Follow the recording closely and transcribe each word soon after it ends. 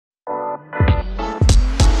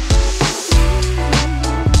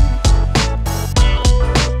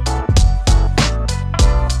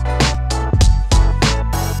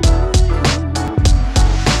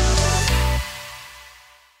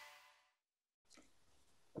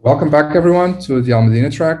Welcome back, everyone, to the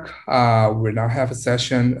Almedina track. We now have a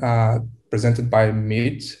session presented by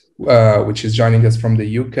Mete, which is joining us from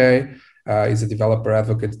the UK. He's a developer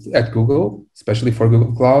advocate at Google, especially for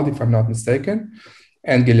Google Cloud, if I'm not mistaken.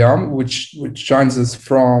 And Guillaume, which joins us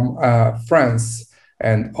from France,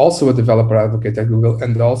 and also a developer advocate at Google,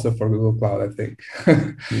 and also for Google Cloud, I think.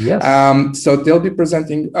 Yes. So they'll be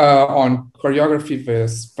presenting on choreography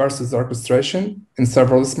versus orchestration in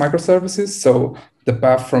serverless microservices. So the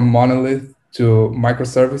path from monolith to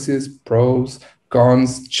microservices, pros,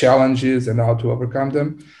 cons, challenges, and how to overcome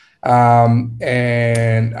them.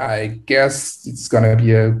 And I guess it's going to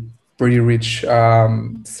be a pretty rich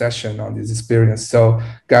session on this experience. So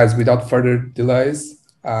guys, without further delays,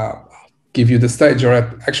 give you the stage, or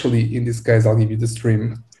actually in this case, I'll give you the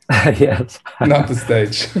stream. Yes. Not the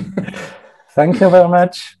stage. Thank you very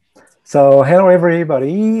much. So hello,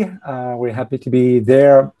 everybody. We're happy to be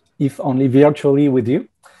there, if only virtually, with you.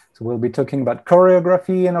 So we'll be talking about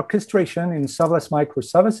choreography and orchestration in serverless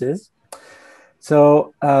microservices.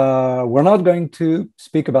 So we're not going to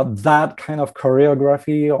speak about that kind of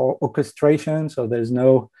choreography or orchestration. So there's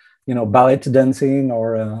no, ballet dancing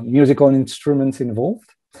or musical instruments involved.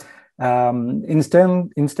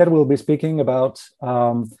 Instead, we'll be speaking about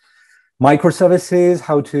microservices,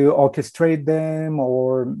 how to orchestrate them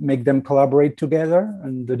or make them collaborate together,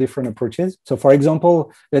 and the different approaches. So for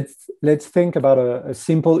example, let's think about a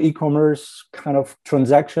simple e-commerce kind of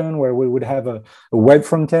transaction where we would have a web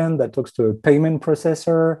front end that talks to a payment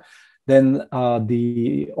processor. Then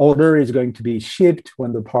the order is going to be shipped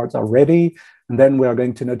when the parts are ready, and then we are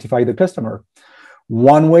going to notify the customer.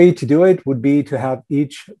 One way to do it would be to have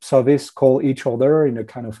each service call each other in a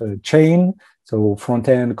kind of a chain. So front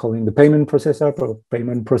end calling the payment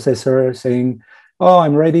processor saying, "Oh,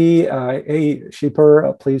 I'm ready. Hey,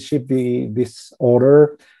 shipper, please ship this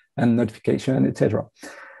order," and notification, etc.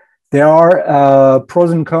 There are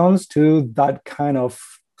pros and cons to that kind of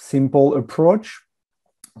simple approach.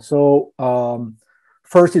 So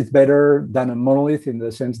first, it's better than a monolith in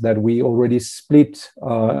the sense that we already split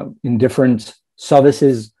in different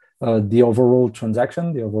services the overall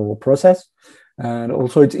transaction, the overall process. And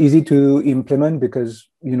also it's easy to implement because,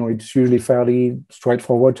 it's usually fairly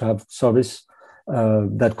straightforward to have service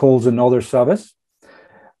that calls another service.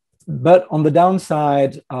 But on the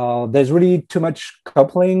downside, there's really too much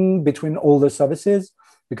coupling between all the services,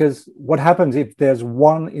 because what happens if there's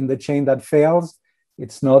one in the chain that fails,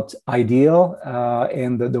 it's not ideal,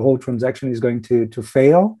 and the whole transaction is going to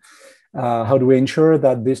fail. How do we ensure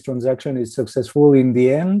that this transaction is successful in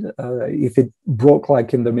the end if it broke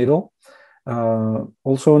like in the middle?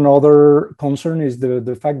 Also, another concern is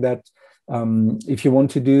the fact that if you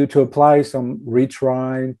want to apply some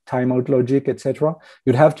retry, timeout logic, etc.,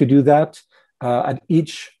 you'd have to do that at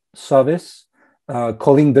each service,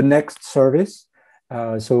 calling the next service.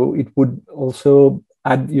 So it would also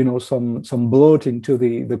add, some bloat into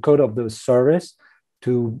the code of the service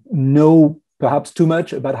to know perhaps too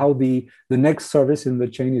much about how the next service in the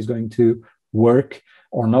chain is going to work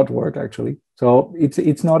or not work, actually. So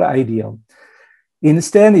it's not ideal.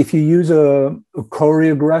 Instead, if you use a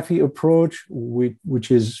choreography approach,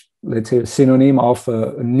 which is, let's say, a synonym of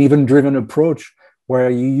an event-driven approach,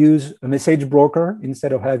 where you use a message broker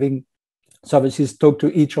instead of having services talk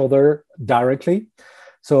to each other directly.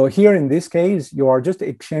 So here in this case, you are just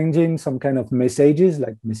exchanging some kind of messages,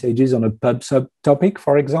 like messages on a pub sub topic,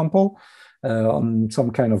 for example, on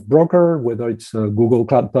some kind of broker, whether it's Google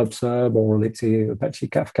Cloud PubSub or, let's say, Apache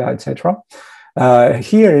Kafka, etc.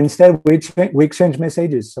 Here, instead, we exchange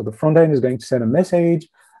messages. So the front end is going to send a message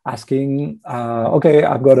asking, okay,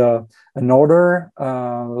 I've got an order,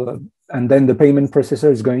 and then the payment processor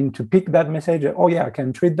is going to pick that message. Oh yeah, I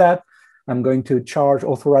can treat that. I'm going to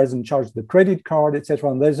authorize and charge the credit card, etc.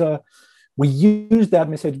 And we use that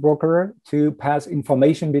message broker to pass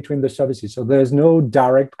information between the services. So there's no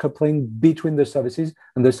direct coupling between the services,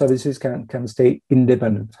 and the services can stay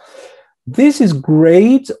independent. This is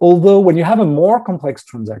great, although when you have a more complex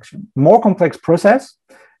transaction, more complex process,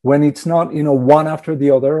 when it's not, one after the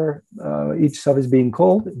other, each service being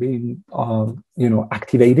called, being,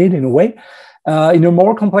 activated in a way, in a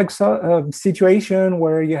more complex situation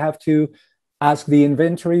where you have to ask the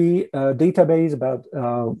inventory database about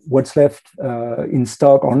what's left in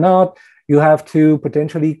stock or not. You have to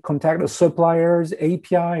potentially contact a supplier's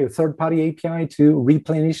API, a third-party API, to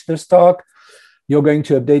replenish the stock. You're going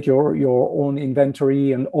to update your own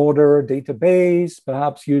inventory and order database,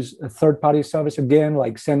 perhaps use a third-party service again,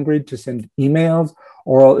 like SendGrid, to send emails,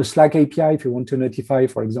 or a Slack API if you want to notify,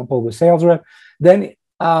 for example, the sales rep. Then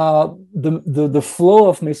the flow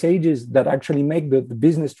of messages that actually make the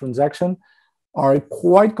business transaction are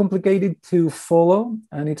quite complicated to follow,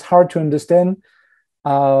 and it's hard to understand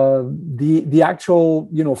the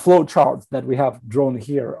actual flow charts that we have drawn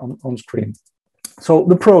here on screen. So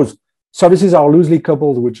the pros: services are loosely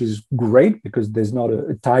coupled, which is great because there's not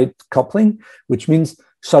a tight coupling, which means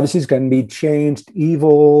services can be changed,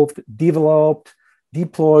 evolved, developed,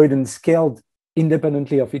 deployed, and scaled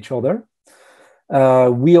independently of each other.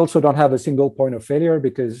 We also don't have a single point of failure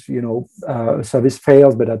because a service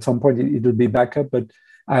fails, but at some point it will be back up. But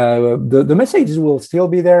the messages will still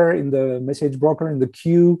be there in the message broker, in the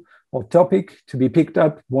queue or topic, to be picked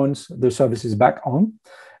up once the service is back on.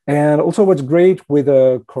 And also what's great with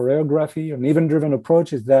a choreography, an event-driven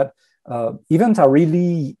approach, is that events are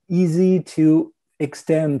really easy to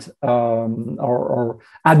extend or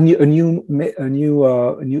add a new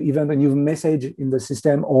event, a new message in the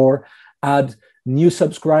system, or add new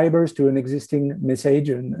subscribers to an existing message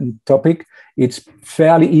and topic. It's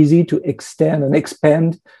fairly easy to extend and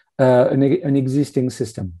expand an existing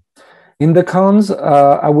system. In the cons,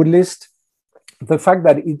 I would list the fact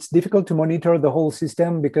that it's difficult to monitor the whole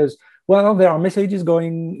system because, well, there are messages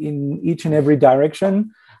going in each and every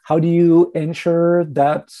direction. How do you ensure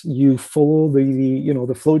that you follow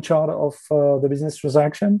the flow chart of the business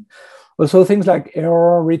transaction? Also, things like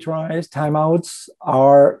error, retries, timeouts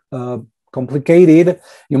are complicated.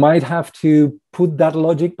 You might have to put that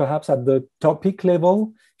logic perhaps at the topic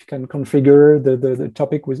level. You can configure the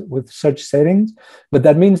topic with such settings, but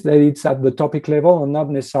that means that it's at the topic level and not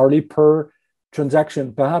necessarily per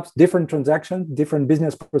transaction. Perhaps different transactions, different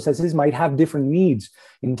business processes might have different needs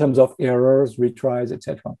in terms of errors, retries,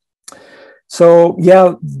 etc. So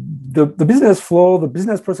yeah, the business flow, the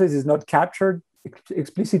business process is not captured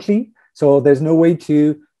explicitly. So there's no way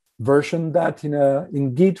to version that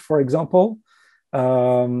in Git, for example.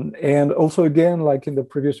 And also, again, like in the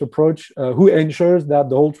previous approach, who ensures that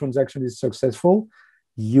the whole transaction is successful?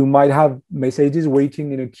 You might have messages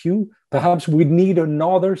waiting in a queue. Perhaps we need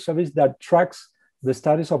another service that tracks the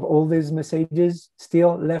status of all these messages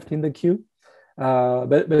still left in the queue.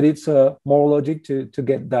 But it's more logic to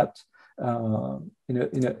get that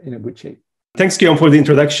in a good shape. Thanks, Guillaume, for the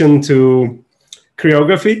introduction to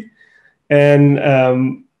choreography.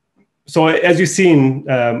 And so as you've seen,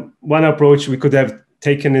 one approach we could have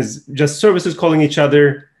taken is just services calling each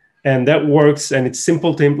other, and that works, and it's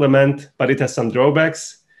simple to implement, but it has some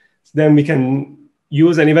drawbacks. Then we can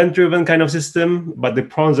use an event-driven kind of system, but the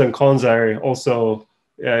pros and cons are also,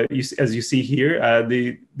 as you see here,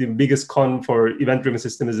 the biggest con for event-driven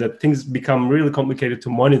system is that things become really complicated to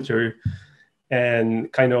monitor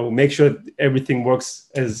and kind of make sure everything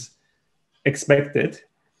works as expected.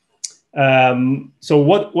 So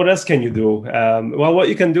what else can you do? Well, what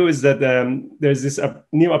you can do is that there's this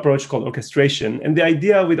new approach called orchestration. And the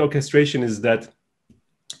idea with orchestration is that,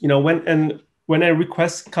 when a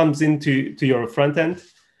request comes into your front end,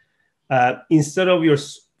 instead of your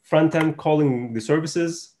front end calling the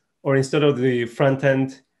services, or instead of the front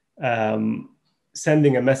end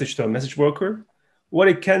sending a message to a message broker, what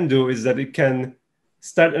it can do is that it can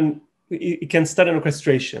start an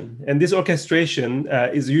orchestration. And this orchestration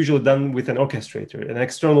is usually done with an orchestrator, an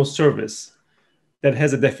external service that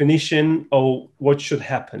has a definition of what should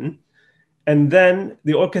happen. And then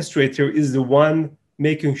the orchestrator is the one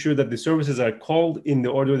making sure that the services are called in the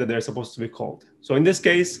order that they're supposed to be called. So in this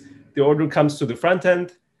case, the order comes to the front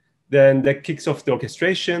end, then that kicks off the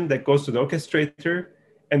orchestration, that goes to the orchestrator,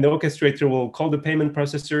 and the orchestrator will call the payment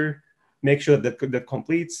processor, make sure that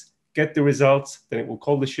completes, get the results, then it will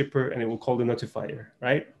call the shipper, and it will call the notifier,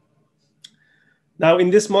 right? Now, in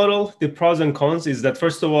this model, the pros and cons is that,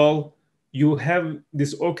 first of all, you have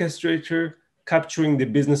this orchestrator capturing the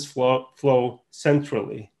business flow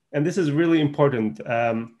centrally. And this is really important.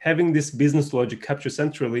 Having this business logic captured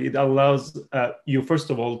centrally, it allows you, first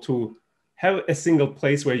of all, to have a single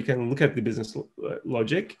place where you can look at the business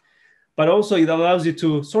logic, but also it allows you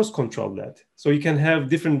to source control that. So you can have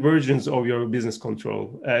different versions of your business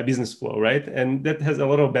flow, right? And that has a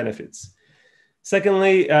lot of benefits.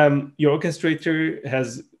 Secondly, your orchestrator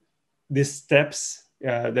has these steps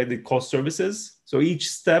that they call services. So each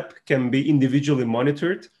step can be individually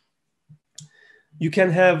monitored. You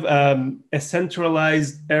can have a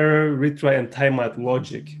centralized error, retry, and timeout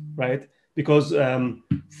logic, right? Because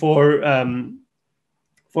for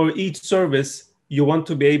each service, you want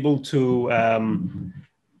to be able to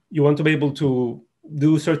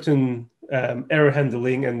do certain error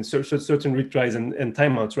handling and certain retries and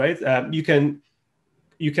timeouts, right?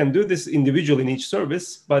 You can do this individually in each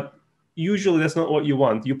service, but usually that's not what you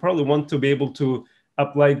want. You probably want to be able to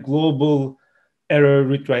apply global error,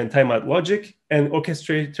 retry, and timeout logic. And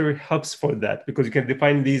Orchestrator helps for that because you can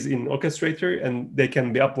define these in Orchestrator and they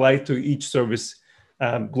can be applied to each service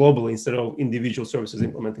globally instead of individual services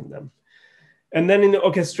implementing them. And then in the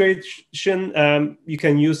orchestration, you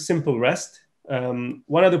can use simple REST.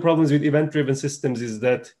 One of the problems with event-driven systems is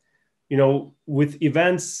that, with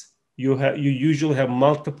events, you usually have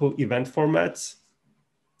multiple event formats.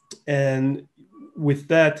 And with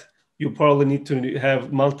that, you probably need to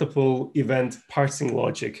have multiple event parsing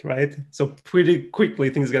logic, right? So pretty quickly,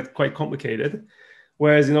 things get quite complicated.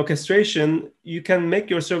 Whereas in orchestration, you can make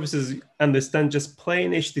your services understand just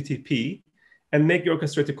plain HTTP and make your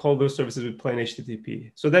orchestrator call those services with plain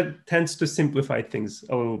HTTP. So that tends to simplify things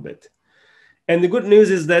a little bit. And the good news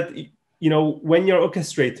is that, when you're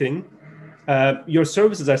orchestrating, your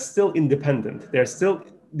services are still independent. They're still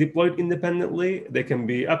deployed independently. They can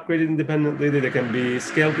be upgraded independently. They can be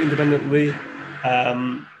scaled independently.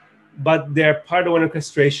 But they're part of an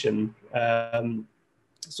orchestration.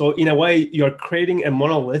 So in a way, you're creating a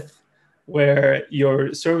monolith where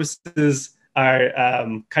your services are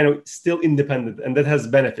kind of still independent, and that has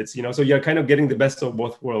benefits. So you're kind of getting the best of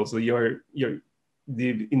both worlds. So you're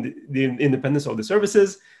the independence of the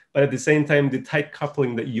services, but at the same time, the tight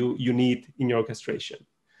coupling that you need in your orchestration.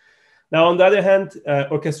 Now, on the other hand,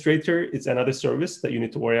 Orchestrator is another service that you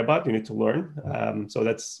need to worry about, you need to learn. So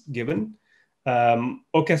that's given.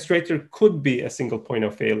 Orchestrator could be a single point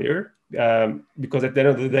of failure because at the end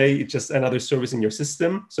of the day, it's just another service in your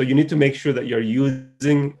system. So you need to make sure that you're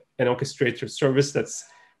using an Orchestrator service that's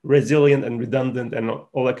resilient and redundant and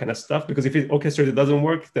all that kind of stuff. Because if Orchestrator doesn't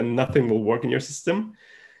work, then nothing will work in your system.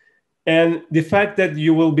 And the fact that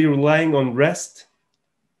you will be relying on REST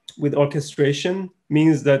with orchestration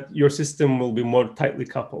means that your system will be more tightly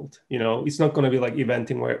coupled. It's not going to be like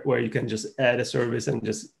eventing where you can just add a service and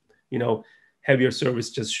just, have your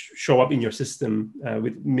service just show up in your system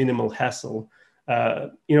with minimal hassle.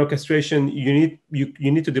 In orchestration, you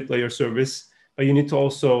need to deploy your service, but you need to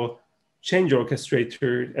also change your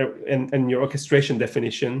orchestrator and your orchestration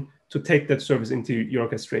definition to take that service into your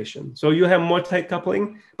orchestration. So you have more tight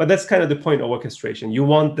coupling, but that's kind of the point of orchestration. You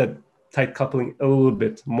want that tight coupling a little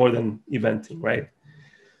bit more than eventing, right?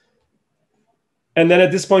 And then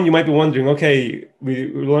at this point, you might be wondering, okay,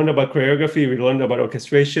 we learned about choreography, we learned about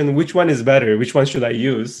orchestration. Which one is better? Which one should I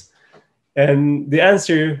use? And the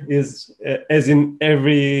answer is, as in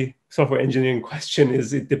every software engineering question,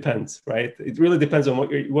 is it depends, right? It really depends on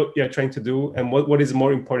what you're trying to do and what is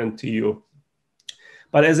more important to you.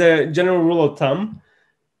 But as a general rule of thumb,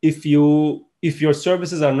 if your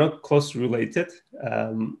services are not close related,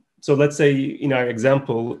 so let's say in our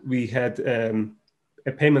example, we had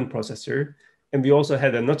a payment processor, and we also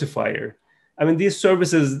had a notifier. I mean, these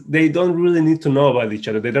services, they don't really need to know about each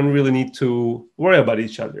other. They don't really need to worry about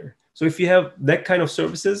each other. So if you have that kind of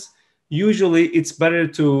services, usually it's better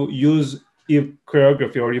to use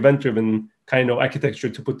choreography or event-driven kind of architecture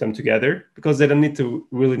to put them together because they don't need to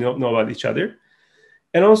really know about each other.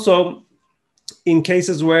 And also, in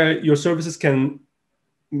cases where your services can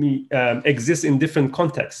exist in different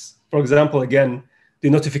contexts. For example, again, the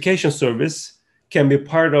notification service can be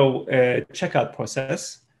part of a checkout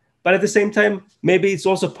process, but at the same time, maybe it's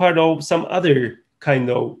also part of some other kind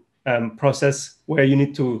of process where you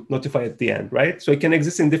need to notify at the end, right? So it can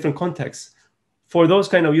exist in different contexts. For those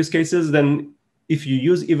kind of use cases, then if you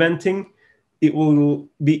use eventing, it will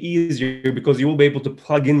be easier because you will be able to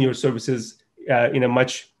plug in your services in a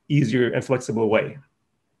much easier and flexible way.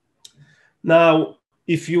 Now,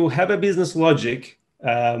 if you have a business logic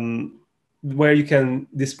where you can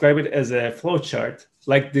describe it as a flowchart,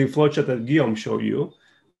 like the flowchart that Guillaume showed you,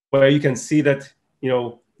 where you can see that,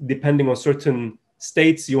 depending on certain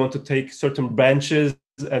states, you want to take certain branches,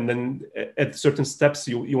 and then at certain steps,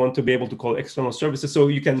 you want to be able to call external services. So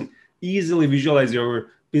you can easily visualize your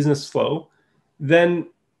business flow. Then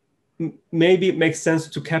maybe it makes sense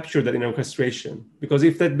to capture that in orchestration. Because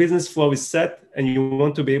if that business flow is set and you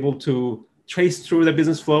want to be able to trace through the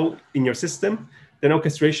business flow in your system, then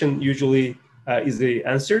orchestration usually is the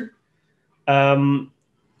answer.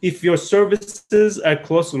 If your services are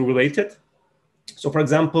closely related, so for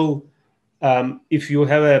example, if you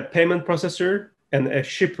have a payment processor and a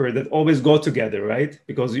shipper that always go together, right?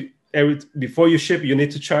 Because before you ship, you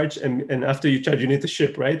need to charge, and after you charge, you need to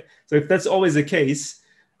ship, right? So if that's always the case,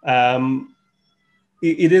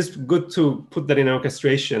 it is good to put that in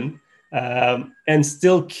orchestration and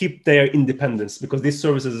still keep their independence, because these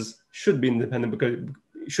services should be independent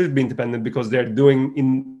because they're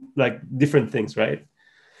doing different things, right?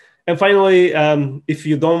 And finally, if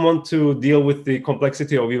you don't want to deal with the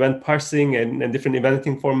complexity of event parsing and different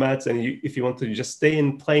eventing formats, and if you want to just stay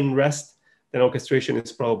in plain REST, then orchestration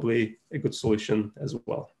is probably a good solution as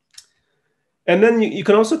well. And then you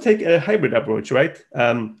can also take a hybrid approach, right?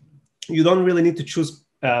 You don't really need to choose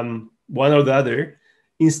one or the other.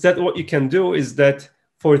 Instead, what you can do is that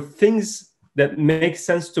for things that make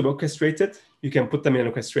sense to be orchestrated, you can put them in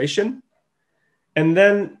orchestration. And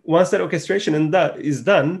then once that orchestration is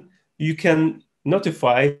done, you can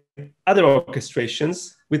notify other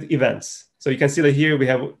orchestrations with events. So you can see that here we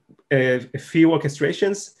have a few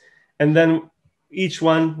orchestrations, and then each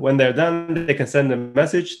one, when they're done, they can send a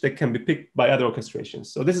message that can be picked by other orchestrations.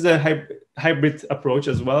 So this is a hybrid approach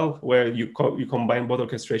as well, where you combine both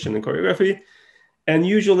orchestration and choreography. And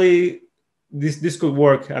usually this could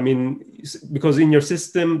work. I mean, because in your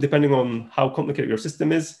system, depending on how complicated your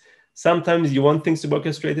system is, sometimes you want things to be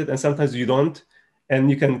orchestrated and sometimes you don't. And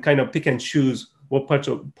you can kind of pick and choose what parts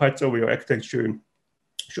of your architecture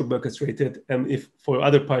should be orchestrated. And if for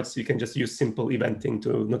other parts, you can just use simple eventing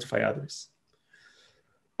to notify others.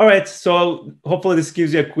 All right, so hopefully this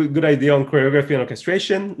gives you a good idea on choreography and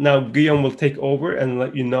orchestration. Now Guillaume will take over and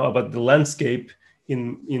let you know about the landscape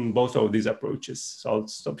in both of these approaches. So I'll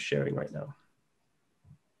stop sharing right now.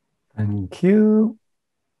 Thank you.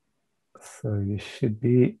 So you should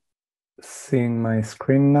be seeing my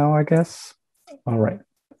screen now, I guess. All right.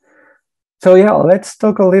 So yeah, let's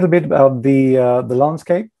talk a little bit about the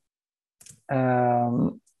landscape.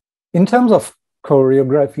 In terms of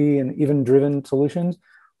choreography and event-driven solutions,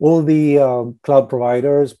 all the cloud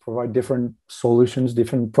providers provide different solutions,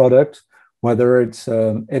 different products, whether it's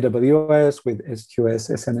AWS with SQS,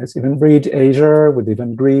 SNS, EventBridge, Azure with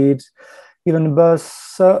EventGrid,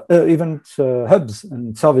 Event Hubs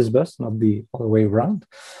and Service Bus, not the other way around.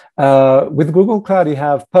 With Google Cloud, you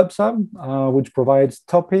have PubSub, which provides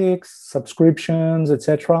topics, subscriptions,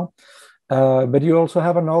 etc. But you also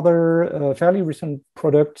have another fairly recent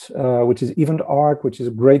product, which is EventArc, which is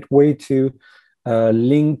a great way to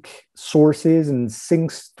link sources and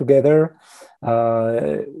syncs together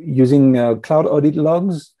using cloud audit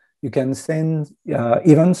logs. You can send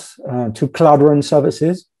events to Cloud Run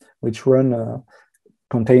services, which run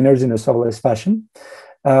containers in a serverless fashion.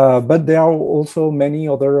 But there are also many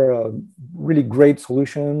other really great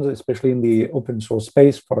solutions, especially in the open source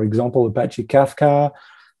space. For example, Apache Kafka,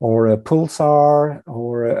 or Pulsar,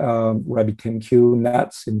 or RabbitMQ,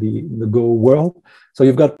 NATS in the Go world. So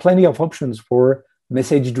you've got plenty of options for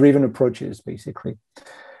message-driven approaches, basically.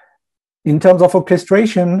 In terms of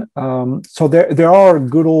orchestration, so there are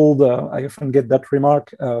good old, I often get that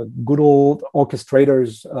remark, good old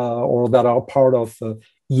orchestrators or that are part of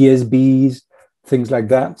ESBs, things like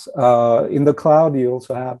that. In the cloud, you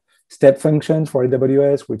also have step functions for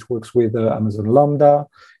AWS, which works with Amazon Lambda.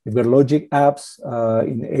 You've got logic apps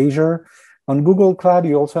in Azure. On Google Cloud,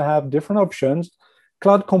 you also have different options.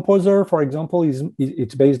 Cloud Composer, for example,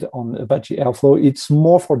 it's based on Apache Airflow. It's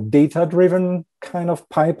more for data-driven kind of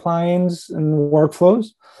pipelines and workflows.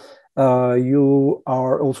 You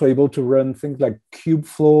are also able to run things like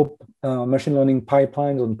Kubeflow machine learning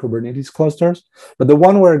pipelines on Kubernetes clusters. But the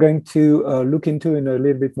one we're going to look into in a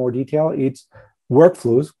little bit more detail, it's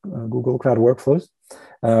Workflows, Google Cloud Workflows,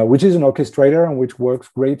 which is an orchestrator and which works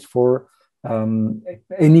great for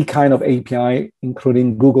any kind of API,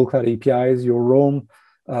 including Google Cloud APIs, your own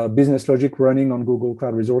business logic running on Google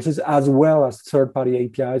Cloud resources, as well as third-party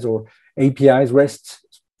APIs or APIs, REST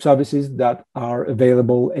services that are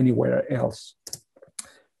available anywhere else.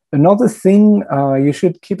 Another thing you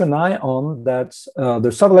should keep an eye on, that's the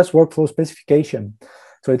serverless workflow specification.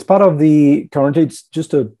 So it's part of currently it's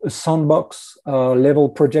just a sandbox level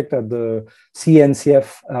project at the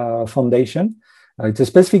CNCF Foundation. It's a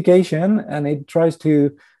specification and it tries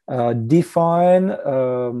to define,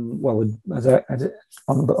 well,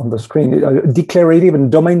 on the screen, declarative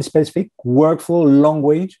and domain-specific workflow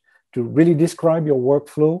language to really describe your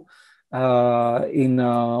workflow in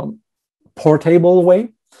a portable way.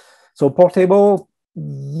 So portable,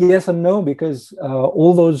 yes and no, because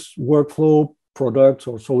all those workflow products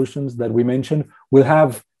or solutions that we mentioned will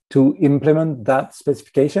have to implement that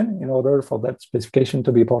specification in order for that specification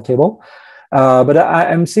to be portable. But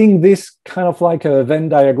I'm seeing this kind of like a Venn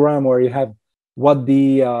diagram where you have what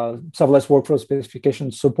the serverless workflow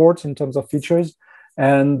specification supports in terms of features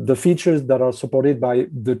and the features that are supported by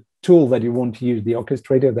the tool that you want to use, the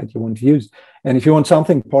orchestrator that you want to use. And if you want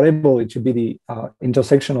something portable, it should be the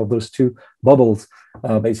intersection of those two bubbles,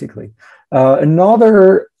 basically.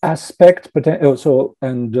 Another aspect,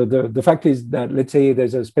 the fact is that, let's say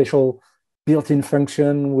there's a special built-in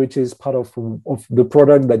function, which is part of the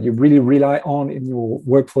product that you really rely on in your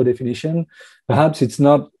workflow definition. Perhaps it's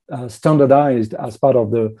not standardized as part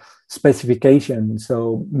of the specification.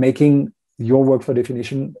 So making your workflow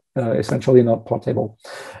definition essentially not portable.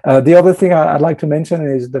 The other thing I'd like to mention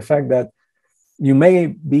is the fact that you may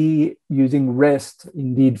be using REST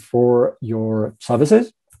indeed for your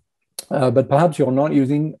services, but perhaps you're not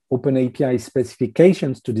using OpenAPI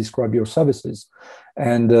specifications to describe your services.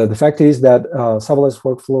 And the fact is that the serverless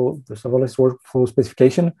workflow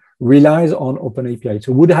specification relies on OpenAPI.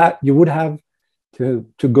 So you would have to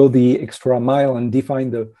go the extra mile and define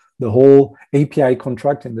the whole API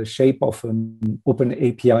contract in the shape of an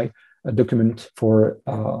OpenAPI document for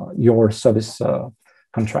your service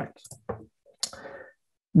contract.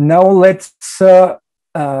 Now let's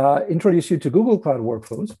introduce you to Google Cloud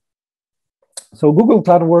Workflows. So Google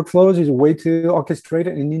Cloud Workflows is a way to orchestrate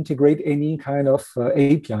and integrate any kind of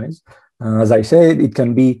APIs. As I said, it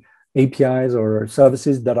can be APIs or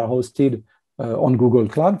services that are hosted on Google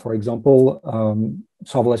Cloud. For example,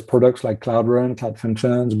 serverless products like Cloud Run, Cloud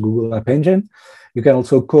Functions, Google App Engine. You can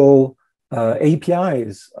also call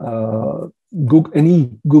APIs, any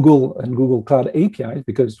Google and Google Cloud APIs,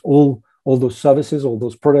 because all those services, all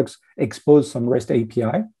those products expose some REST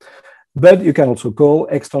API. But you can also call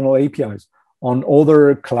external APIs on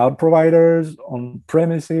other cloud providers, on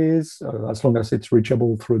premises, as long as it's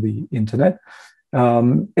reachable through the internet.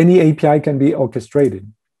 Any API can be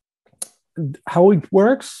orchestrated. How it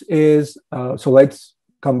works is, so let's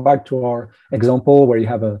come back to our example where you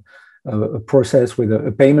have a process with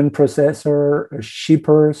a payment processor, a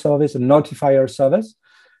shipper service, a notifier service.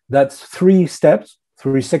 That's three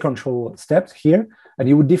sequential steps here. And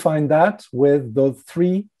you would define that with those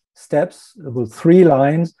three steps, those three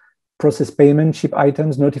lines: process payment, ship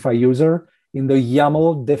items, notify user, in the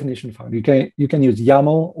YAML definition file. You can use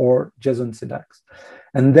YAML or JSON syntax.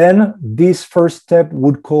 And then this first step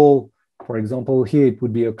would call, for example, here it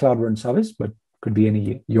would be a Cloud Run service, but could be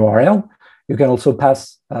any URL. You can also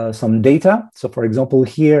pass some data. So for example,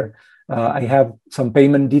 here I have some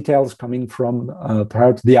payment details coming from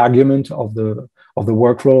perhaps the argument of the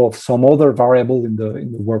workflow of some other variable in the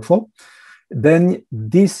workflow. Then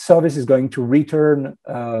this service is going to return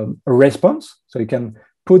a response. So you can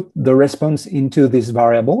put the response into this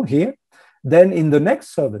variable here. Then in the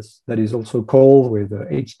next service that is also called with the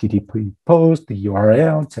HTTP post, the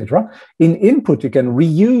URL, etc. In input, you can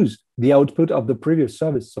reuse the output of the previous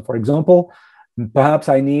service. So for example, perhaps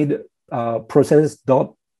I need process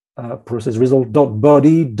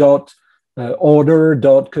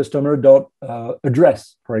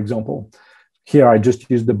result.body.order.customer.address, for example. Here, I just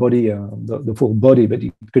use the body, the full body, but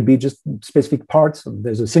it could be just specific parts.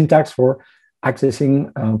 There's a syntax for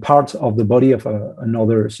accessing parts of the body of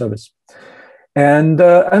another service, and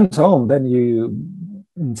so on. Then you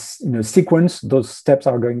sequence. Those steps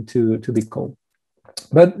are going to be called.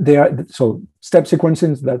 But so step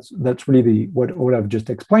sequencing. That's really what I've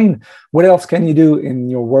just explained. What else can you do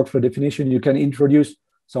in your workflow definition? You can introduce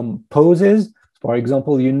some pauses. For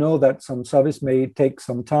example, you know that some service may take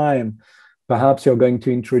some time. Perhaps you're going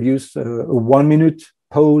to introduce a 1 minute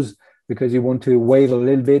pause because you want to wait a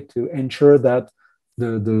little bit to ensure that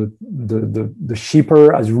the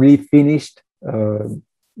shipper has really finished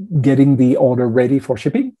getting the order ready for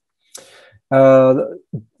shipping.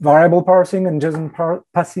 Variable parsing and JSON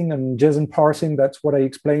passing and JSON parsing, that's what I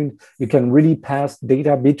explained. You can really pass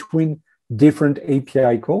data between different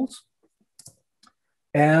API calls.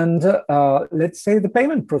 And let's say the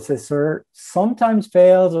payment processor sometimes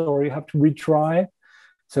fails or you have to retry.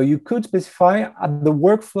 So you could specify at the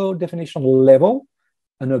workflow definition level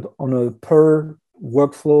on a per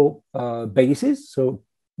workflow basis. So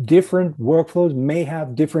different workflows may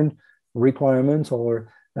have different requirements or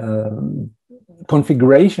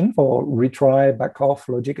configuration for retry, back off,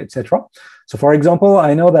 logic, etc. So for example,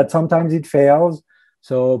 I know that sometimes it fails.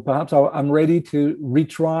 So perhaps I'm ready to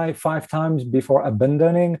retry 5 times before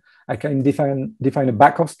abandoning. I can define a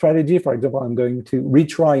backoff strategy. For example, I'm going to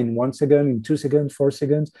retry in 1 second, in 2 seconds, 4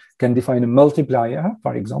 seconds. Can define a multiplier,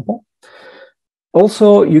 for example.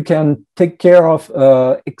 Also, you can take care of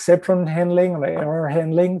exception handling or error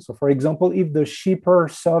handling. So for example, if the shipper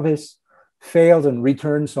service fails and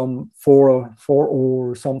returns some 4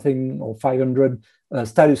 or something or 500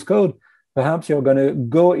 status code, perhaps you're going to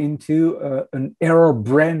go into an error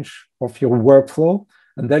branch of your workflow,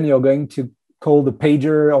 and then you're going to call the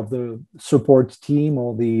pager of the support team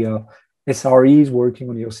or the SREs working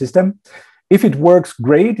on your system. If it works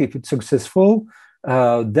great, if it's successful,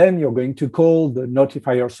 then you're going to call the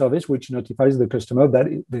notifier service, which notifies the customer that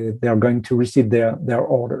they are going to receive their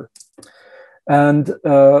order. And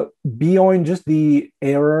beyond just the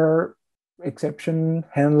error, exception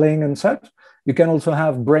handling and such, you can also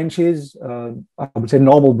have branches, I would say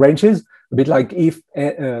normal branches, a bit like if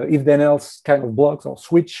then else kind of blocks or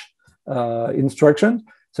switch instructions.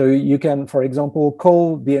 So you can, for example,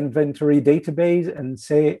 call the inventory database and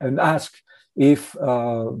say and ask if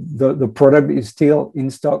the product is still in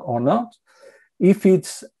stock or not. If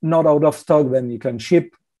it's not out of stock, then you can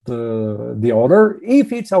ship the order.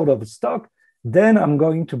 If it's out of stock, then I'm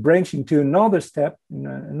going to branch into another step,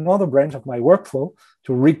 another branch of my workflow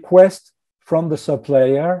to request from the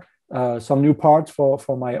supplier some new parts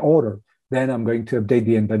for my order. Then I'm going to update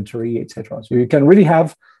the inventory, etc. So you can really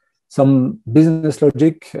have some business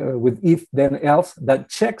logic with if then else that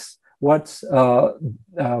checks what's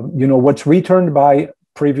what's returned by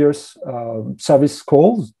previous service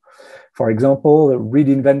calls. For example, read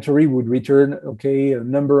inventory would return, okay, a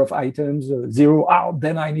number of items, 0 out,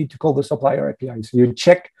 then I need to call the supplier API. So you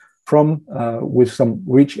check from, with some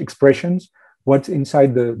rich expressions, what's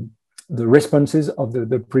inside the responses of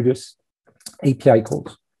the previous API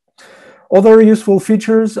calls. Other useful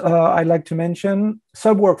features I'd like to mention,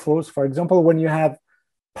 sub-workflows. For example, when you have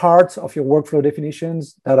parts of your workflow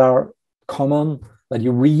definitions that are common, that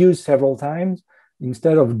you reuse several times,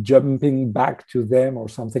 instead of jumping back to them or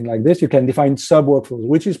something like this, you can define sub-workflows,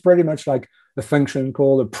 which is pretty much like a function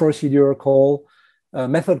call, a procedure call, a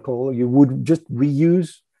method call. You would just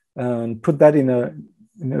reuse and put that in a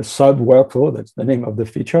sub-workflow. That's the name of the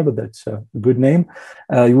feature, but that's a good name.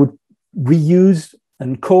 You would reuse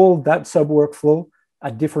and call that sub-workflow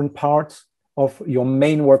at different parts of your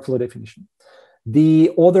main workflow definition.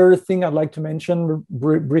 The other thing I'd like to mention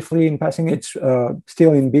briefly in passing, it's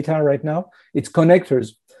still in beta right now, it's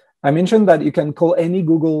connectors. I mentioned that you can call any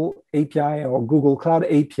Google API or Google Cloud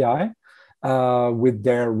API with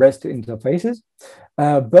their REST interfaces.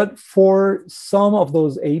 But for some of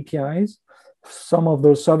those APIs, some of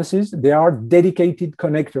those services, there are dedicated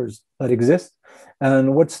connectors that exist.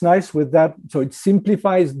 And what's nice with that, so it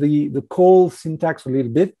simplifies the call syntax a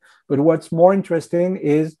little bit, but what's more interesting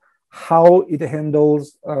is how it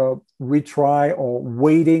handles retry or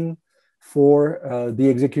waiting for the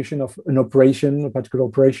execution of an operation, a particular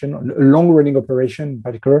operation, a long-running operation in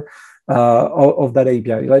particular of that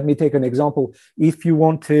API. Let me take an example. If you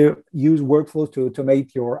want to use workflows to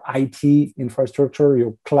automate your IT infrastructure,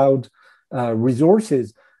 your cloud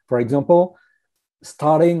resources, for example,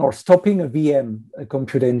 starting or stopping a VM, a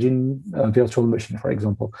compute engine virtual machine, for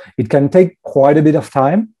example, it can take quite a bit of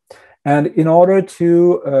time. And in order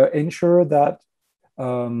to ensure that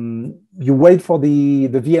you wait for the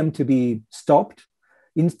VM to be stopped,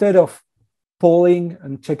 instead of polling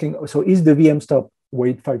and checking, so is the VM stopped?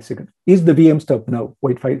 Wait 5 seconds. Is the VM stopped? No,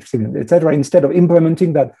 wait 5 seconds, etc. Instead of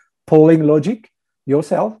implementing that polling logic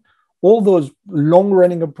yourself, all those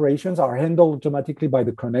long-running operations are handled automatically by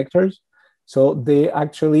the connectors. So they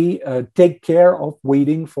actually take care of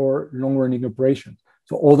waiting for long-running operations.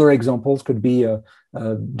 So other examples could be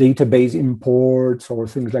database imports or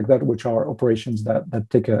things like that, which are operations that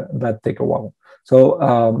take a while.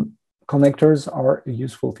 So connectors are a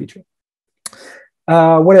useful feature.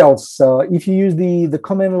 What else? If you use the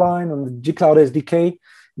command line on the gcloud SDK,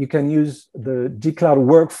 you can use the gcloud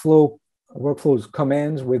workflows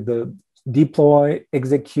commands with the deploy,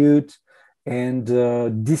 execute, and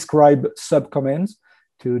describe subcommands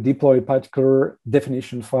to deploy a particular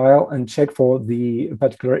definition file and check for the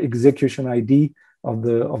particular execution ID of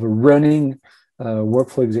a running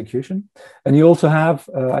workflow execution. And you also have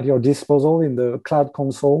at your disposal in the Cloud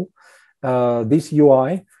Console this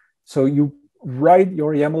UI. So you write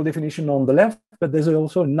your YAML definition on the left, but there's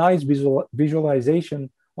also a nice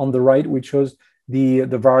visualization on the right, which shows the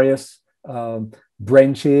various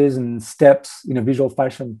branches and steps in a visual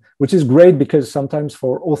fashion, which is great because sometimes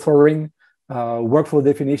for authoring workflow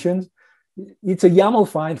definitions, it's a YAML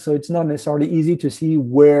file, so it's not necessarily easy to see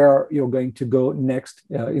where you're going to go next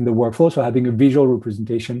in the workflow. So having a visual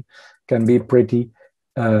representation can be pretty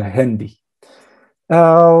handy.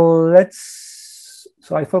 So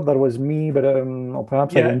I thought that was me, but or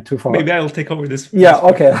perhaps I went too far. Maybe I'll take over this. Yeah,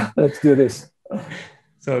 okay, let's do this.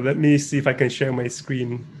 So let me see if I can share my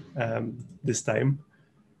screen this time.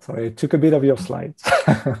 Sorry, it took a bit of your slides.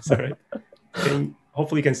 Sorry.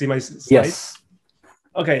 Hopefully you can see my slides. Yes.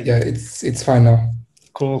 Okay. Yeah, it's fine now.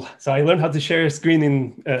 Cool. So I learned how to share a screen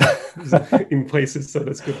in in places, so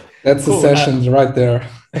that's good. That's cool. The session right there.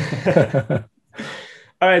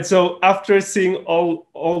 All right. So after seeing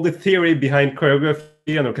all the theory behind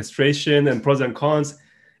choreography and orchestration and pros and cons,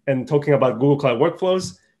 and talking about Google Cloud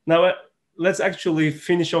workflows, now let's actually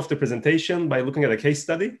finish off the presentation by looking at a case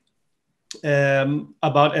study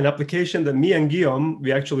about an application that me and Guillaume,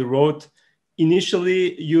 we actually wrote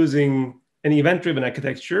initially using an event-driven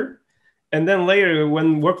architecture. And then later,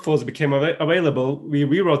 when workflows became available, we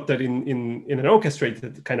rewrote that in an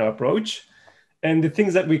orchestrated kind of approach. and the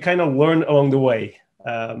things that we kind of learn along the way.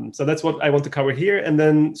 So that's what I want to cover here. And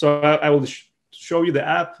then, so I will show you the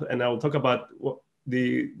app, and I will talk about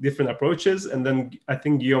the different approaches. And then I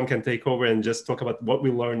think Guillaume can take over and just talk about what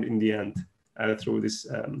we learned in the end through this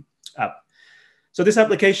app. So this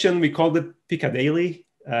application, we called it Piccadilly.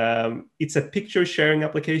 It's a picture sharing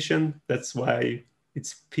application. That's why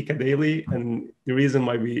it's Piccadilly. And the reason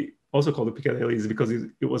why we also called it Piccadilly is because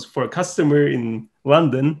it was for a customer in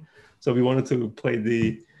London. So we wanted to play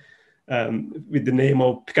with the name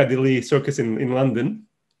of Piccadilly Circus in London.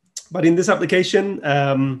 But in this application,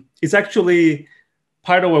 it's actually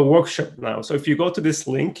part of a workshop now. So if you go to this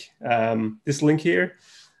link here,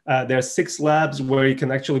 there are 6 labs where you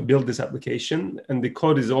can actually build this application, and the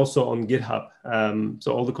code is also on GitHub.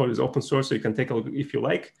 So all the code is open source, so you can take a look if you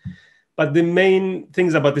like. But the main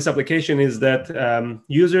things about this application is that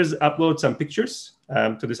users upload some pictures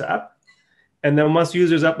to this app. And then once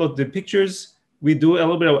users upload the pictures, we do a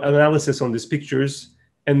little bit of analysis on these pictures,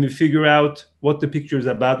 and we figure out what the picture is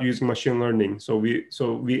about using machine learning. So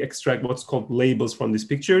we extract what's called labels from these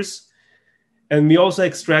pictures. And we also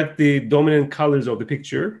extract the dominant colors of the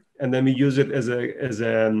picture, and then we use it as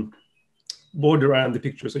a border around the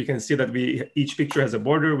picture. So you can see that each picture has a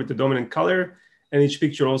border with the dominant color, and each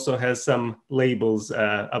picture also has some labels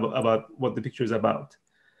about what the picture is about.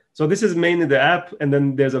 So this is mainly the app, and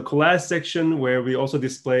then there's a collage section where we also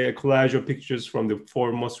display a collage of pictures from the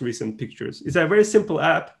 4 most recent pictures. It's a very simple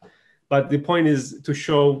app, but the point is to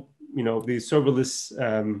show, the serverless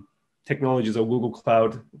technologies of Google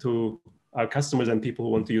Cloud to our customers and people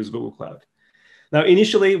who want to use Google Cloud. Now,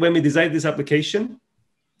 initially, when we designed this application,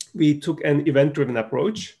 we took an event-driven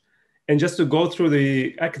approach. And just to go through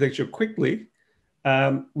the architecture quickly,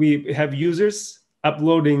 we have users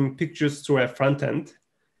uploading pictures through a front end.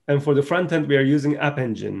 And for the front end, we are using App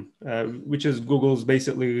Engine, which is Google's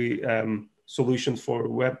basically solution for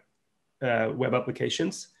web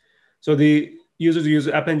applications. So the users use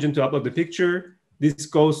App Engine to upload the picture. This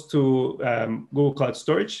goes to Google Cloud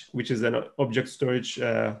Storage, which is an object storage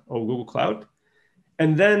of Google Cloud.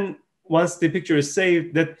 And then once the picture is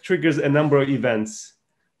saved, that triggers a number of events.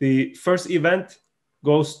 The first event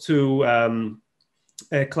goes to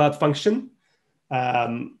a Cloud function.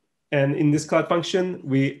 And in this Cloud function,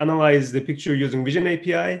 we analyze the picture using Vision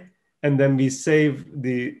API, and then we save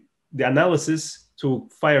the analysis to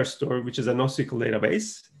Firestore, which is a NoSQL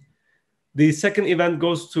database. The second event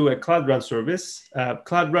goes to a Cloud Run service.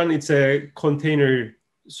 Cloud Run, it's a container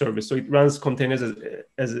service. So it runs containers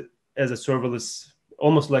as a serverless,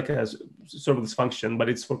 almost like a serverless function, but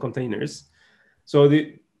it's for containers. So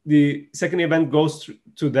the second event goes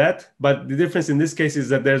to that. But the difference in this case is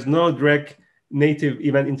that there's no direct native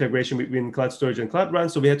event integration between Cloud Storage and Cloud Run.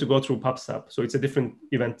 So we had to go through PubSub. So it's a different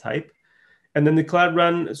event type. And then the Cloud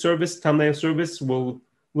Run service, thumbnail service, will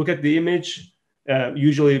look at the image,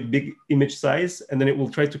 usually a big image size, and then it will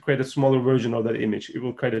try to create a smaller version of that image. It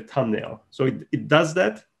will create a thumbnail. So it does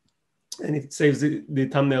that, and it saves the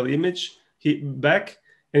thumbnail image back,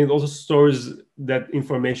 and it also stores that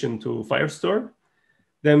information to Firestore.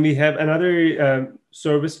 Then we have another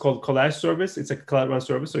service called Collage service. It's a Cloud Run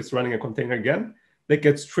service, so it's running a container again. That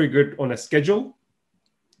gets triggered on a schedule.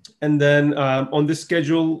 And then on this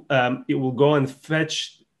schedule, it will go and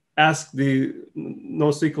ask the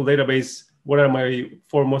NoSQL database, what are my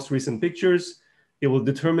 4 most recent pictures? It will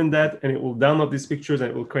determine that, and it will download these pictures,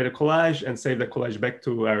 and it will create a collage and save the collage back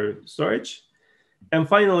to our storage. And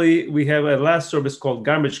finally, we have a last service called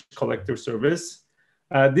Garbage Collector service.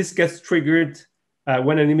 This gets triggered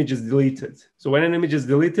when an image is deleted. So when an image is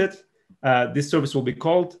deleted, this service will be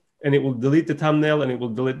called, and it will delete the thumbnail, and it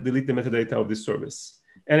will delete the metadata of this service.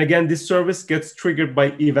 And again, this service gets triggered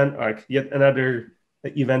by Event Arc, yet another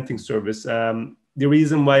eventing service. The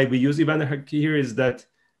reason why we use Event Arc here is that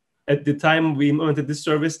at the time we implemented this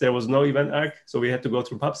service, there was no Event Arc, so we had to go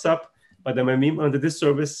through PubSub. But then when we implemented this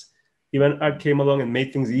service, Event Arc came along and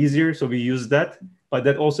made things easier, so we used that. But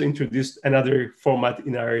that also introduced another format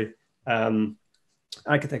in our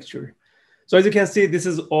architecture. So as you can see, this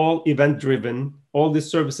is all event-driven. All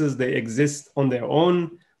these services, they exist on their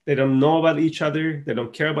own. They don't know about each other. They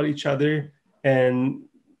don't care about each other. And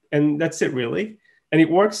that's it, really. And it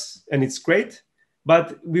works, and it's great.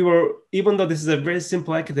 But even though this is a very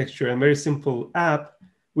simple architecture and very simple app,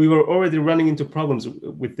 we were already running into problems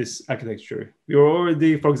with this architecture. We were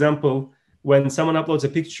already, for example, when someone uploads a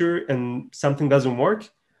picture and something doesn't work,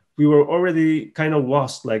 we were already kind of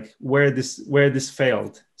lost, like where this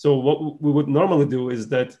failed. So what we would normally do is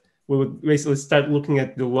that we would basically start looking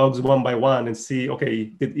at the logs one by one and see, okay,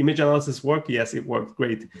 did image analysis work? Yes, it worked,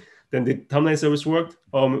 great. Then did thumbnail service work?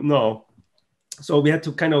 No. So we had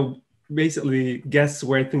to kind of basically guess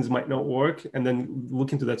where things might not work and then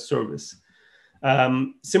look into that service.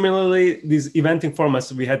 Similarly, these eventing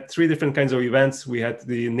formats, we had 3 different kinds of events. We had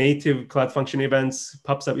the native Cloud Function events,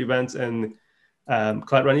 pops up events, and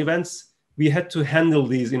Cloud Run events. We had to handle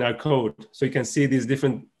these in our code. So you can see these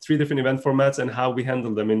 3 different event formats and how we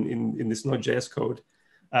handle them in this Node.js code.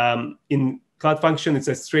 In Cloud Function, it's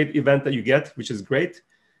a straight event that you get, which is great.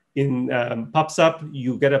 In pops up,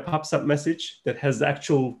 you get a pops up message that has the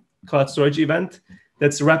actual cloud storage event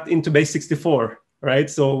that's wrapped into base64. Right.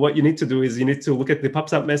 So what you need to do is you need to look at the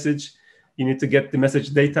pops up message. You need to get the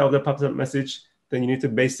message data of the pops up message. Then you need to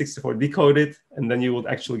base64 decode it, and then you will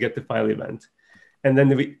actually get the file event. And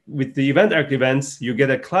then with the event arc events, you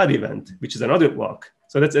get a cloud event, which is another block.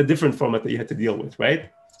 So that's a different format that you had to deal with,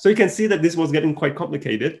 right? So you can see that this was getting quite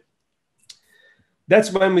complicated.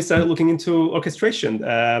 That's when we started looking into orchestration.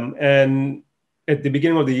 And at the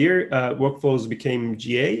beginning of the year, workflows became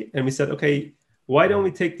GA, and we said, okay, why don't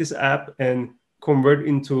we take this app and convert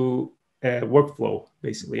into a workflow,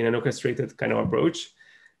 basically, in an orchestrated kind of approach.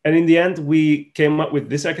 And in the end, we came up with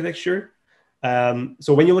this architecture.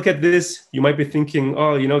 So when you look at this, you might be thinking,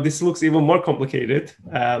 oh, this looks even more complicated.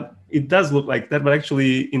 It does look like that, but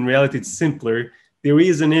actually, in reality, it's simpler. The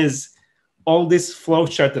reason is all this flow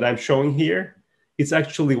chart that I'm showing here, it's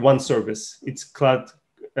actually one service. It's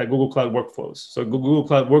Google Cloud Workflows. So Google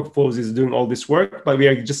Cloud Workflows is doing all this work, but we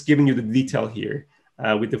are just giving you the detail here.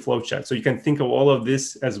 With the flowchart. So you can think of all of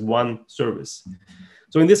this as one service.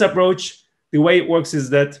 So in this approach, the way it works is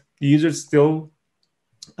that the users still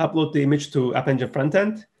upload the image to App Engine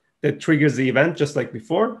frontend that triggers the event just like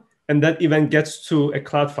before, and that event gets to a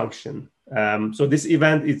Cloud Function. So this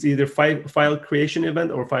event is either file creation event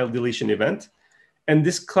or file deletion event. And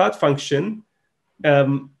this Cloud Function,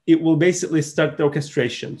 it will basically start the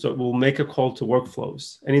orchestration. So it will make a call to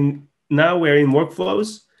workflows. And now we're in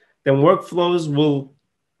workflows. Then workflows will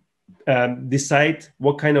decide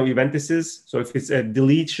what kind of event this is. So if it's a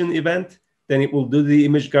deletion event, then it will do the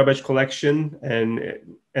image garbage collection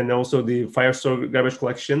and also the Firestore garbage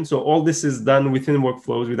collection. So all this is done within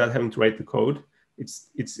workflows without having to write the code.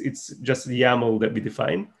 It's just the YAML that we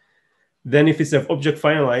define. Then if it's an object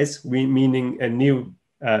finalize, meaning a new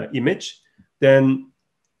image, then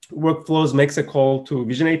workflows makes a call to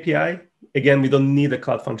Vision API. Again, we don't need a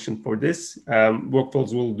Cloud Function for this.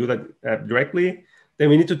 Workflows will do that directly. Then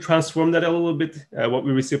we need to transform that a little bit, what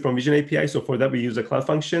we receive from Vision API. So for that, we use a Cloud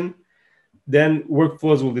Function. Then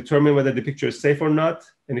workflows will determine whether the picture is safe or not.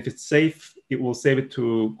 And if it's safe, it will save it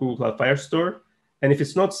to Google Cloud Firestore. And if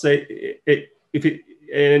it's not safe,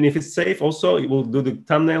 if it's safe also, it will do the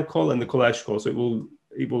thumbnail call and the collage call. So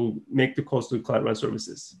it will make the calls to Cloud Run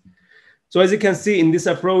services. So as you can see in this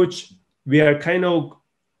approach, we are kind of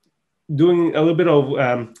doing a little bit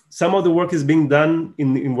of, some of the work is being done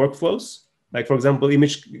in workflows. Like, for example,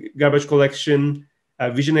 image garbage collection,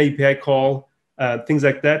 Vision API call, things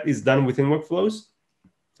like that is done within workflows.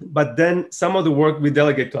 But then some of the work we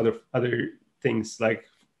delegate to other things. Like,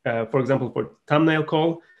 for example, for thumbnail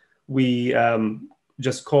call, we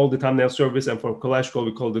just call the thumbnail service, and for collage call,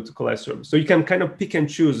 we call the collage service. So you can kind of pick and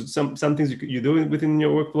choose some things you do within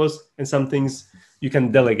your workflows, and some things you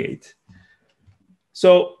can delegate.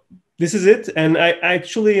 So this is it. And I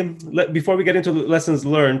actually, before we get into the lessons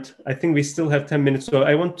learned, I think we still have 10 minutes. So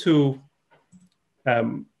I want to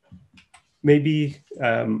maybe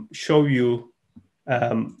show you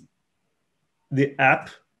the app.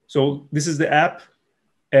 So this is the app.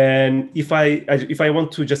 And if I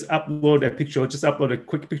want to just upload a picture, let's just upload a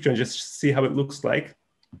quick picture and just see how it looks like.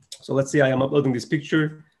 So let's say I am uploading this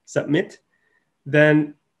picture, submit.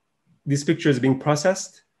 Then this picture is being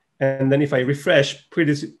processed. And then if I refresh,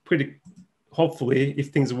 pretty hopefully, if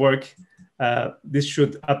things work, this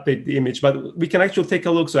should update the image. But we can actually take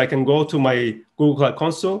a look. So I can go to my Google Cloud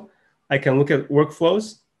Console. I can look at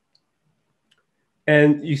workflows.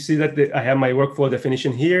 And you see that I have my workflow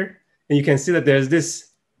definition here. And you can see that there's this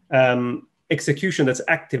execution that's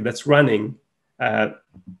active, that's running,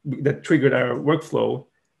 that triggered our workflow.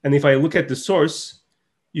 And if I look at the source,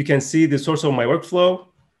 you can see the source of my workflow.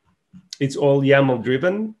 It's all YAML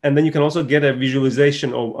driven. And then you can also get a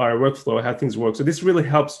visualization of our workflow, how things work. So this really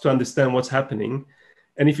helps to understand what's happening.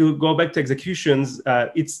 And if you go back to executions,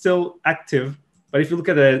 it's still active. But if you look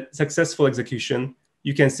at a successful execution,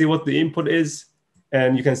 you can see what the input is,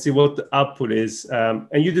 and you can see what the output is. And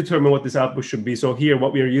you determine what this output should be. So here,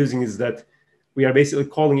 what we are using is that we are basically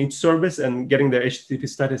calling each service and getting the HTTP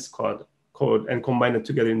status code and combine it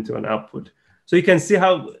together into an output. So you can see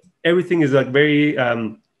how everything is like very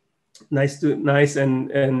nice,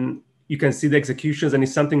 and you can see the executions. And if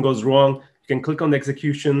something goes wrong, you can click on the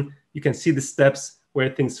execution. You can see the steps where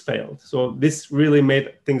things failed. So this really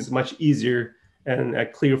made things much easier and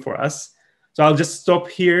clear for us. So I'll just stop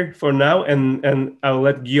here for now, and I'll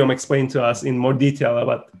let Guillaume explain to us in more detail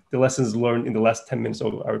about the lessons learned in the last 10 minutes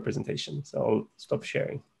of our presentation. So I'll stop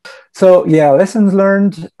sharing. So yeah, lessons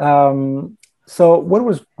learned. So what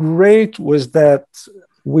was great was that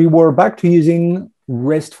we were back to using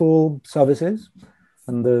RESTful services,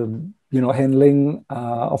 and the handling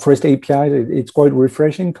of REST APIs. It's quite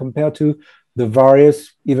refreshing compared to the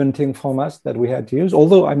various eventing formats that we had to use.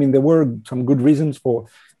 Although, I mean, there were some good reasons for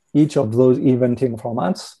each of those eventing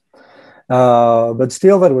formats. But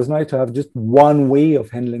still, that was nice to have just one way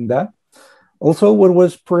of handling that. Also, what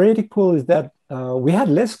was pretty cool is that we had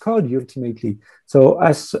less code ultimately. So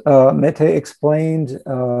as Mete explained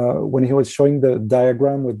when he was showing the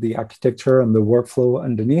diagram with the architecture and the workflow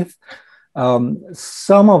underneath,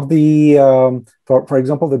 some of the, for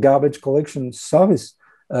example, the garbage collection service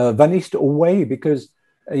vanished away because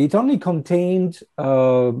it only contained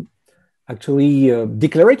actually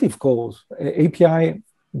declarative calls, API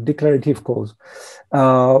declarative calls.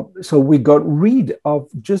 So we got rid of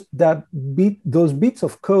just those bits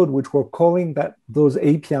of code which were calling those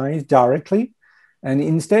APIs directly, and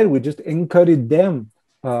instead we just encoded them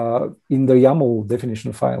in the YAML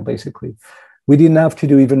definition file. Basically, we didn't have to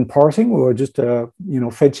do even parsing. We were just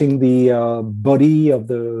fetching the body of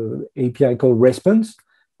the API call response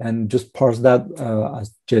and just parse that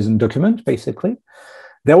as JSON document, basically.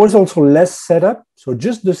 There was also less setup, so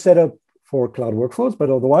just the setup for cloud workflows,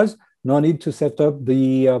 but otherwise no need to set up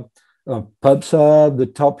the pub/sub, the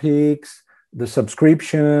topics, the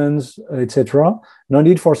subscriptions, etc. No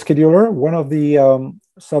need for scheduler. One of the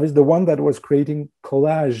service, the one that was creating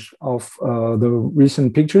collage of the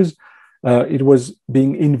recent pictures, it was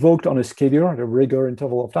being invoked on a scheduler at a regular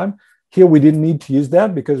interval of time. Here we didn't need to use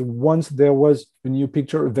that because once there was a new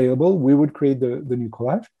picture available, we would create the new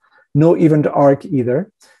collage. No event arc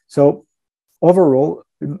either. So overall,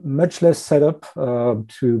 much less setup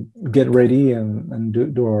to get ready and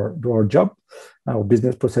do our job, our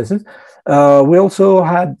business processes. We also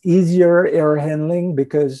had easier error handling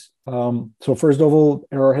because, so first of all,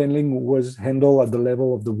 error handling was handled at the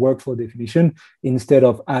level of the workflow definition instead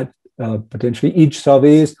of at potentially each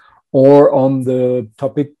service or on the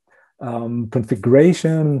topic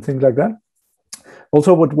configuration, things like that.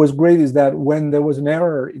 Also, what was great is that when there was an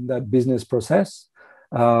error in that business process,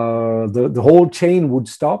 the whole chain would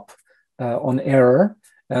stop on error,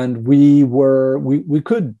 and we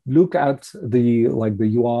could look at the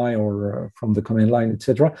UI or from the command line,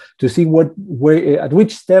 etc., to see at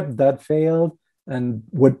which step that failed and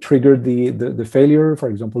what triggered the failure. For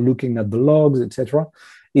example, looking at the logs, etc.,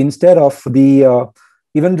 instead of the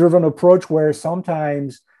event-driven approach where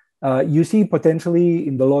sometimes you see potentially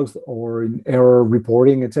in the logs or in error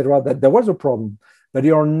reporting, etc., that there was a problem, but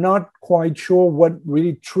you're not quite sure what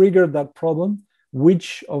really triggered that problem,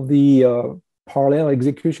 which of the parallel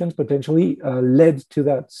executions potentially led to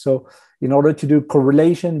that. So in order to do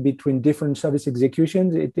correlation between different service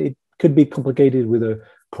executions, it could be complicated with a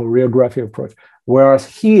choreography approach. Whereas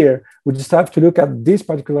here, we just have to look at this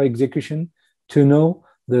particular execution to know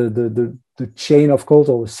the chain of calls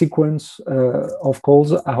or the sequence of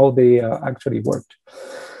calls, how they actually worked.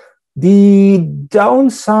 The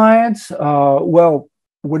downsides, well,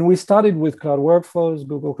 when we started with Cloud Workflows,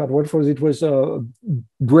 Google Cloud Workflows, it was a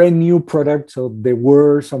brand new product. So there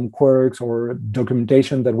were some quirks or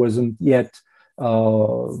documentation that wasn't yet,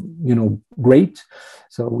 great.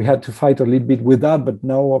 So we had to fight a little bit with that. But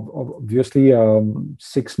now, obviously,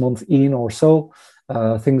 6 months in or so,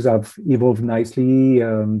 things have evolved nicely,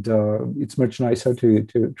 and it's much nicer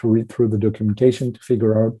to read through the documentation to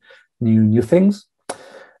figure out new things.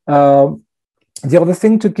 The other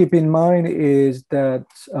thing to keep in mind is that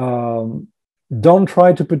don't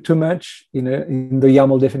try to put too much in the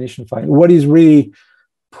YAML definition file. What is really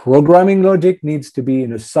programming logic needs to be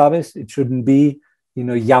in a service. It shouldn't be in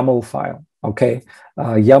a YAML file. Okay,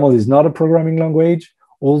 YAML is not a programming language.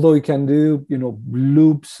 Although you can do,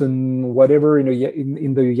 loops and whatever in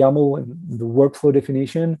the YAML and the workflow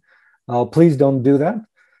definition, please don't do that.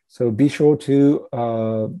 So be sure to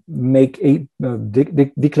make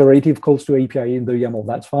declarative calls to API in the YAML.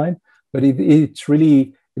 That's fine. But it's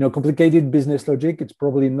really, complicated business logic. It's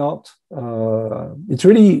probably not. It's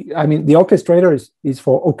really, I mean, the orchestrator is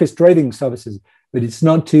for orchestrating services, but it's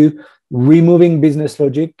not to removing business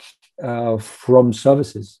logic from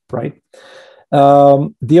services, right?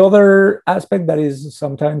 The other aspect that is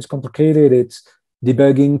sometimes complicated, it's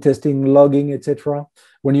debugging, testing, logging, etc.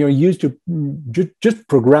 When you're used to just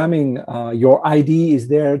programming, your IDE is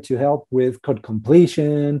there to help with code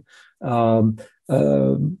completion,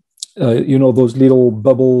 those little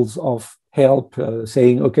bubbles of help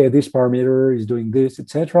saying, okay, this parameter is doing this,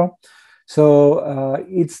 etc. So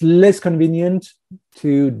it's less convenient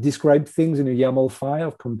to describe things in a YAML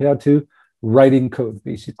file compared to writing code,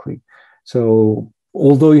 basically. So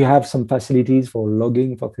although you have some facilities for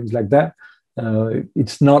logging, for things like that,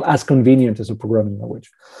 it's not as convenient as a programming language.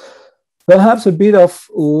 Perhaps a bit of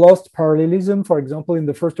lost parallelism. For example, in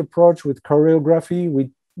the first approach with choreography,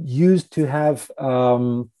 we used to have,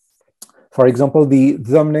 for example, the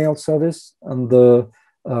thumbnail service and the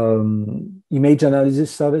image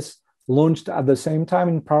analysis service launched at the same time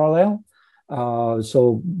in parallel.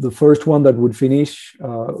 So the first one that would finish,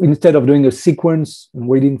 instead of doing a sequence and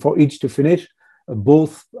waiting for each to finish,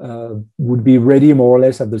 both would be ready more or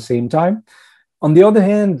less at the same time. On the other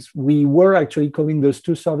hand, we were actually calling those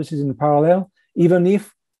two services in parallel, even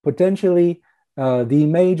if potentially the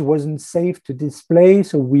image wasn't safe to display,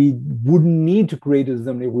 so we wouldn't need to create a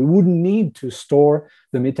thumbnail. We wouldn't need to store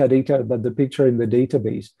the metadata about the picture in the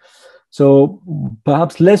database. So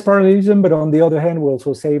perhaps less parallelism, but on the other hand, we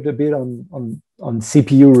also saved a bit on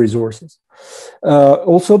CPU resources.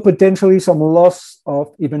 Also, potentially some loss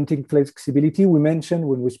of eventing flexibility. We mentioned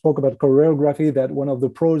when we spoke about choreography that one of the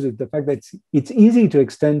pros is the fact that it's easy to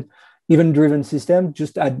extend event-driven system,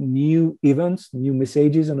 just add new events, new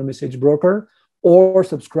messages on a message broker, or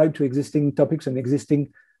subscribe to existing topics and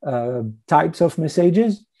existing types of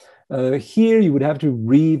messages. Here, you would have to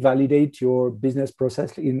revalidate your business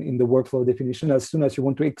process in the workflow definition as soon as you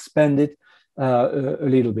want to expand it a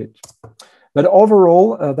little bit. But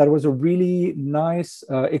overall, that was a really nice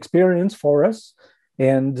experience for us.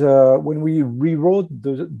 And when we rewrote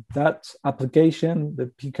that application, the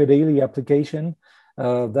Piccadilly application,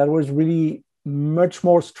 that was really much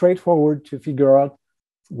more straightforward to figure out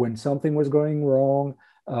when something was going wrong,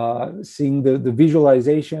 seeing the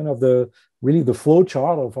visualization of the flow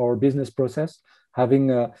chart of our business process, having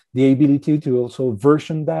the ability to also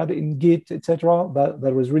version that in Git, etc.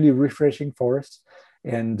 That was really refreshing for us.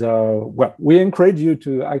 And well, we encourage you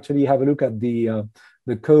to actually have a look at the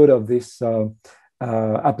code of this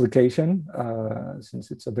application, since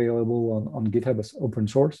it's available on GitHub as open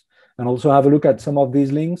source, and also have a look at some of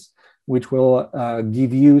these links, which will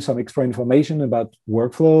give you some extra information about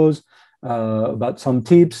workflows, about some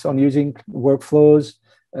tips on using workflows,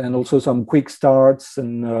 and also some quick starts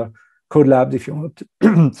and code labs if you want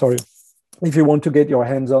to, sorry, if you want to get your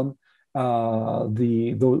hands on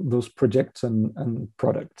those projects and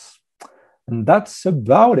products. And that's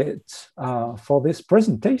about it for this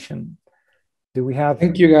presentation. Do we have?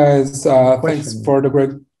 Thank you guys. Thanks for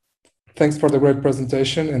the great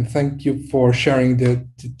presentation, and thank you for sharing the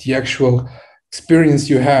actual experience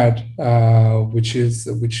you had, which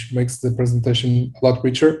makes the presentation a lot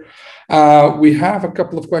richer. We have a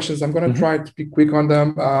couple of questions. I'm going to try to be quick on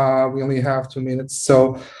them. We only have 2 minutes,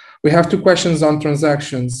 so we have 2 questions on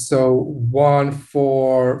transactions. So one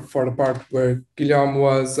for the part where Guillaume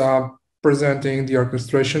was presenting the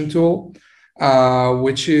orchestration tool,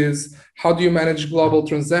 which is how do you manage global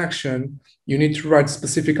transaction? You need to write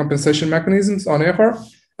specific compensation mechanisms on error.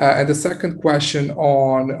 And the second question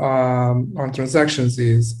on transactions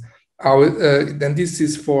is, then this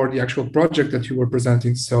is for the actual project that you were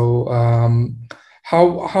presenting. So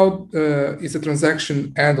how is a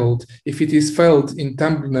transaction handled if it is failed in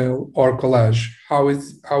thumbnail or collage? How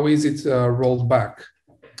is it rolled back?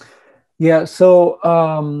 Yeah, so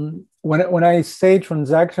when I say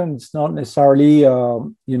transaction, it's not necessarily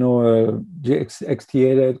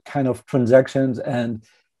extracted kind of transactions. And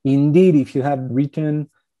indeed, if you have written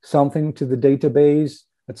something to the database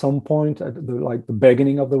at some point at the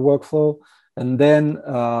beginning of the workflow, and then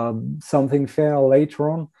something failed later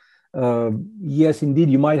on, yes, indeed,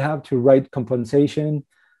 you might have to write compensation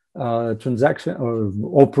transaction or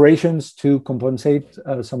operations to compensate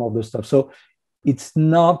some of the stuff. So it's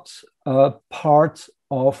not part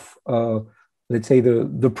of, let's say,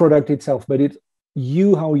 the product itself, but it's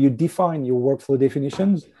how you define your workflow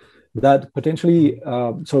definitions that potentially,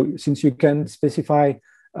 so since you can specify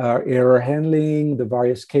error handling, the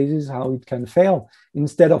various cases, how it can fail,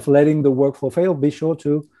 instead of letting the workflow fail, be sure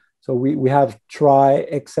to, so we have try,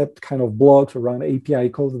 except kind of blocks around API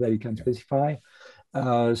code that you can specify.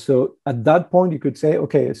 So at that point, you could say,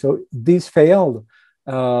 okay, so this failed,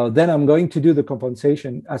 then I'm going to do the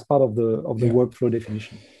compensation as part of the workflow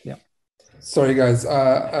definition. Yeah. Sorry, guys.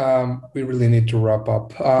 We really need to wrap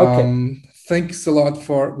up. Okay. Thanks a lot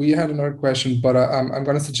for. We had another question, but I'm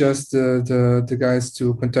going to suggest the guys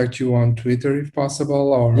to contact you on Twitter if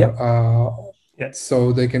possible, or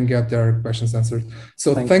so they can get their questions answered.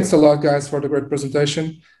 So thanks a lot, guys, for the great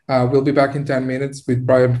presentation. We'll be back in 10 minutes with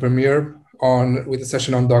Brian Premier with a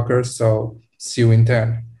session on Docker. So see you in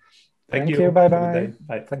 10. Thank you. you. Bye-bye.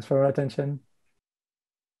 Bye. Thanks for your attention.